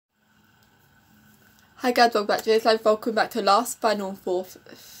Hi guys, welcome back to today's live. Welcome back to the last, final and fourth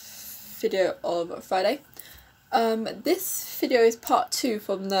video of Friday. This video is part 2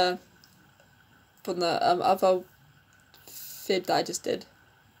 from the other vid that I just did.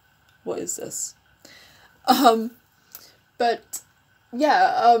 What is this? But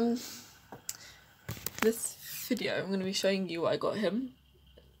yeah, this video I'm gonna be showing you what I got him.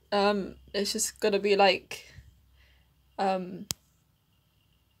 It's just gonna be like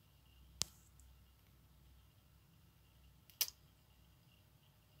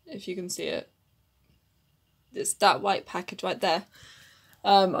if you can see it, it's that white package right there.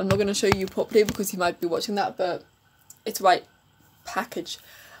 I'm not going to show you properly because you might be watching that, but it's a white package,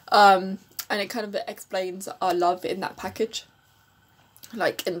 and it kind of explains our love in that package,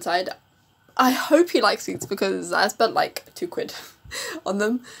 like inside. I hope he likes these because I spent like £2 on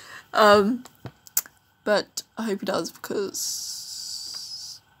them, but I hope he does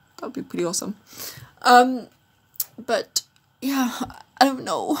because that would be pretty awesome. But yeah, I don't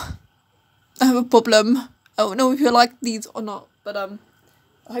know. I have a problem. I don't know if you like these or not, but I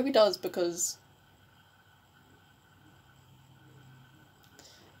hope he does because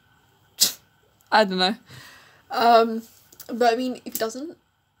I don't know. But I mean, if he doesn't,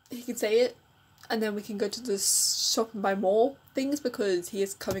 he can say it, and then we can go to the shop and buy more things because he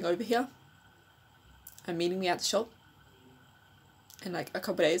is coming over here and meeting me at the shop in like a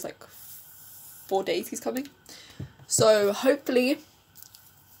couple of days, like 4 days he's coming. So hopefully, if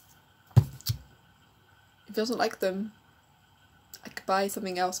he doesn't like them, I could buy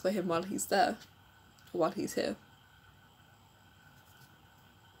something else for him while he's there, or while he's here.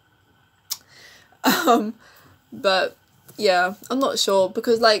 But yeah, I'm not sure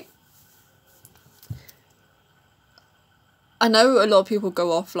because like I know a lot of people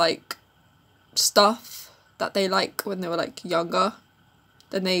go off like stuff that they like when they were like younger,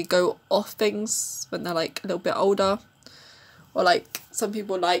 then they go off things when they're like a little bit older, or like some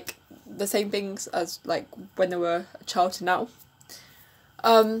people like the same things as like when they were a child to now.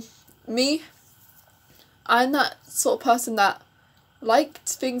 Me, I'm that sort of person that liked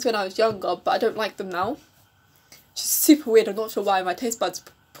things when I was younger, but I don't like them now. Just super weird. I'm not sure why. My taste buds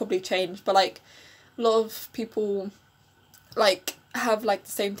probably changed, but like a lot of people like have like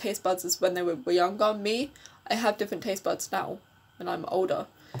the same taste buds as when they were younger. Me, I have different taste buds now when I'm older.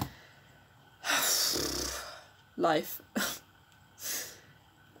 Life.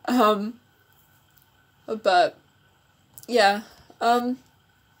 But yeah,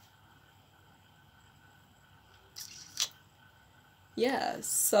 yeah,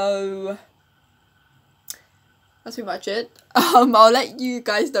 so that's pretty much it. I'll let you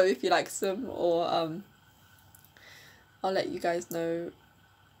guys know if you like them, or I'll let you guys know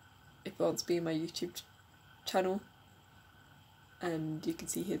if he wants to be in my YouTube channel, and you can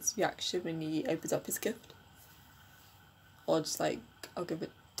see his reaction when he opens up his gift, or just like I'll give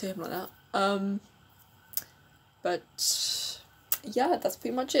it to him like that. But yeah, that's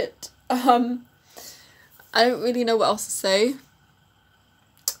pretty much it. I don't really know what else to say.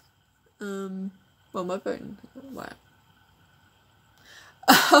 Well, my phone, wow.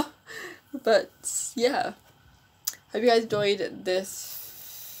 But yeah, hope you guys enjoyed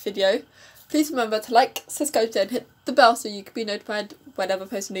this video. Please remember to like, subscribe, and hit the bell so you can be notified whenever I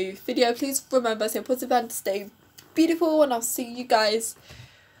post a new video. Please remember to stay positive and stay beautiful, and I'll see you guys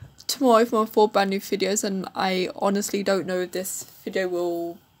tomorrow for my 4 brand new videos. And I honestly don't know if this video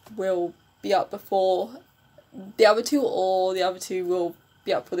will be up before the other 2, or the other 2 will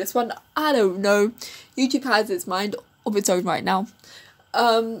be up for this one. I don't know. YouTube has its mind of its own right now.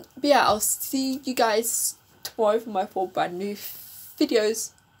 But yeah, I'll see you guys tomorrow for my 4 brand new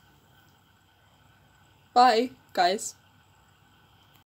videos. Bye, guys.